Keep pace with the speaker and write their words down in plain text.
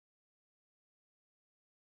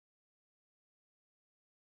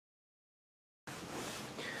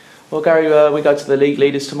Well, Gary, we go to the league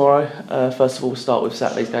leaders tomorrow. First of all, we'll start with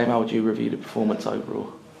Saturday's game. How would you review the performance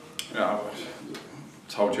overall? Yeah, I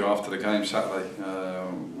told you after the game Saturday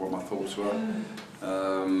what my thoughts were.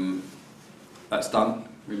 That's done.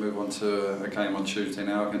 We move on to a game on Tuesday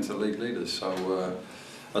now against the league leaders. So,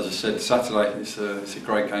 as I said, Saturday it's a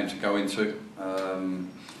great game to go into.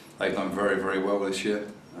 They've done very, very well this year,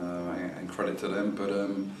 and credit to them. But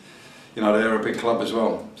you know, they're a big club as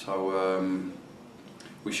well. So.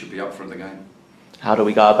 We should be up for the game. How do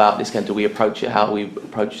we go about this game? Do we approach it how we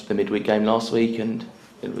approached the midweek game last week, and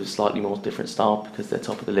it was a slightly more different start because they're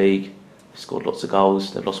top of the league, they've scored lots of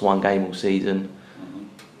goals, they've lost one game all season?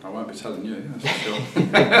 I won't be telling you, that's for sure. You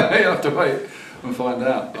have to wait and find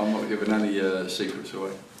out. I'm not giving any secrets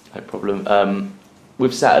away. No problem.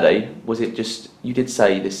 With Saturday, was it just, you did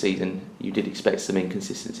say this season you did expect some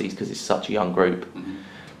inconsistencies because it's such a young group.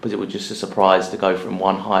 But it was just a surprise to go from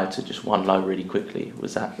one high to just one low really quickly.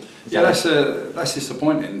 Was that? Yeah, that's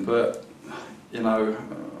disappointing. But you know,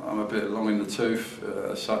 I'm a bit long in the tooth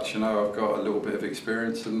as such. You know, I've got a little bit of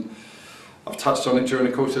experience, and I've touched on it during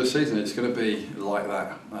the course of the season. It's going to be like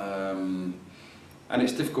that, and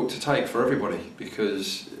it's difficult to take for everybody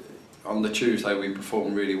because on the Tuesday we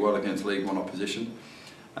performed really well against League One opposition,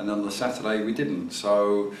 and on the Saturday we didn't.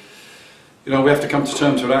 So. You know, we have to come to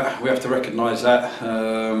terms with that. We have to recognise that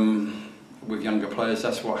with younger players.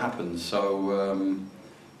 That's what happens. So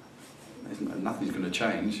nothing's going to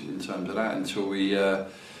change in terms of that until we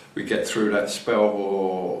get through that spell,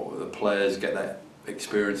 or the players get that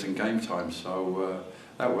experience in game time. So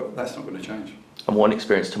that's not going to change. And what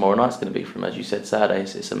experience tomorrow night's going to be from, as you said, Saturday.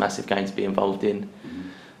 It's a massive game to be involved in.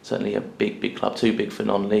 Certainly a big club, too big for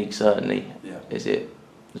non-league. Certainly. Yeah. Is it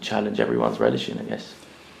the challenge everyone's relishing, I guess?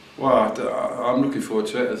 Well, I'm looking forward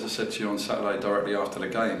to it, as I said to you on Saturday directly after the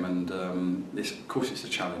game, and of course it's a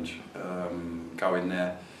challenge, going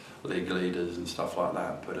there, league leaders and stuff like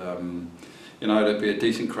that, but you know, there'll be a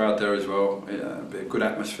decent crowd there as well, it'll be a good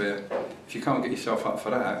atmosphere. If you can't get yourself up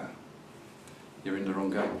for that, you're in the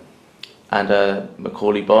wrong game. And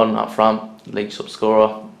Macaulay Bonne up front, league top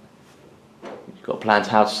scorer, you've got plans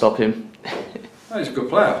how to stop him? No, he's a good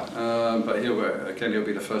player, but he'll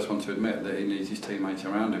be the first one to admit that he needs his teammates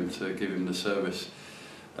around him to give him the service.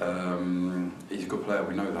 He's a good player,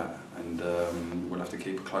 we know that, and we'll have to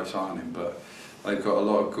keep a close eye on him. But they've got a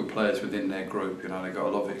lot of good players within their group. You know, they've got a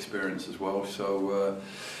lot of experience as well. So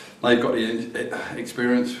they've got the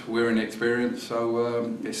experience. We're inexperienced,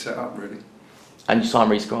 so it's set up really. And you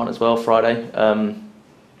signed Reece Grant as well Friday.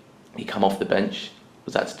 He come off the bench.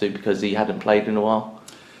 Was that to do because he hadn't played in a while?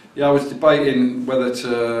 Yeah, I was debating whether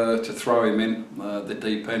to throw him in the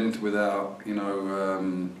deep end without, you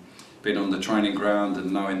know, being on the training ground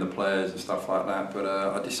and knowing the players and stuff like that. But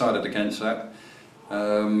I decided against that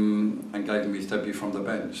and gave him his debut from the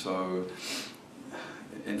bench. So,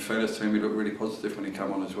 in fairness to him, he looked really positive when he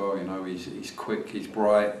came on as well. You know, he's quick, he's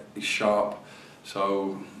bright, he's sharp.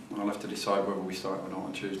 So I'll have to decide whether we start or not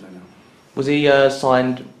on Tuesday now. Was he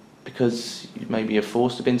signed because maybe you're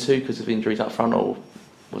forced to have been to because of injuries up front, or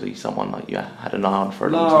was he someone like you had an eye on for a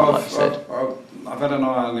long time, like you said? I've had an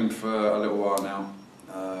eye on him for a little while now,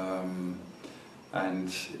 and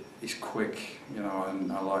he's quick, you know, and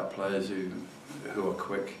I like players who are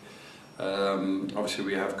quick. Obviously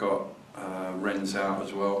we have got Ren's out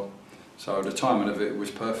as well, so the timing of it was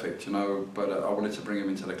perfect, you know, but I wanted to bring him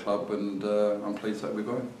into the club, and I'm pleased that we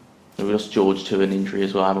got him. We lost George to an injury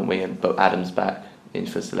as well, haven't we? But Adam's back in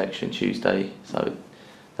for selection Tuesday, so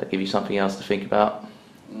that give you something else to think about?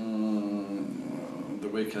 The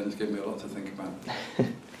weekends give me a lot to think about.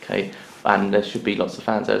 Okay, and there should be lots of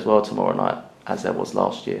fans there as well tomorrow night, as there was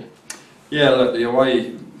last year. Yeah, look, the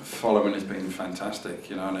away following has been fantastic,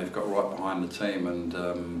 you know, and they've got right behind the team, and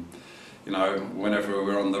you know, whenever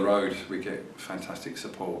we're on the road we get fantastic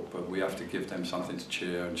support, but we have to give them something to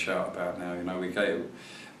cheer and shout about now. You know, we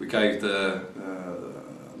gave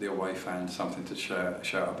the away fans something to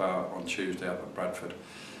shout about on Tuesday up at Bradford,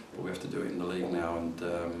 but we have to do it in the league now,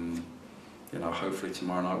 and you know, hopefully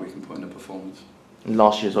tomorrow night we can put in a performance. And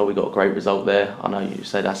last year as well, we got a great result there. I know you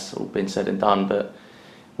say that's all been said and done, but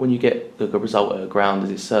when you get a good result at a ground,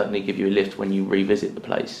 does it certainly give you a lift when you revisit the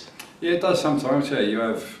place? Yeah, it does sometimes. Yeah, you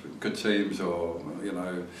have good teams, or you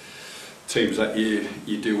know, teams that you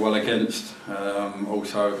do well against.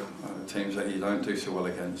 Also, teams that you don't do so well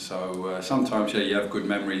against. So sometimes, yeah, you have good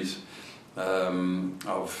memories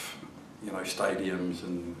of, you know, stadiums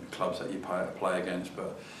and clubs that you play against.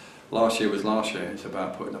 But last year was last year. It's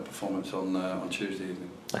about putting a performance on Tuesday evening.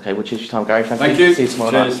 Okay, well, cheers for your time, Gary. Thank you. See you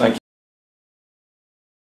tomorrow night.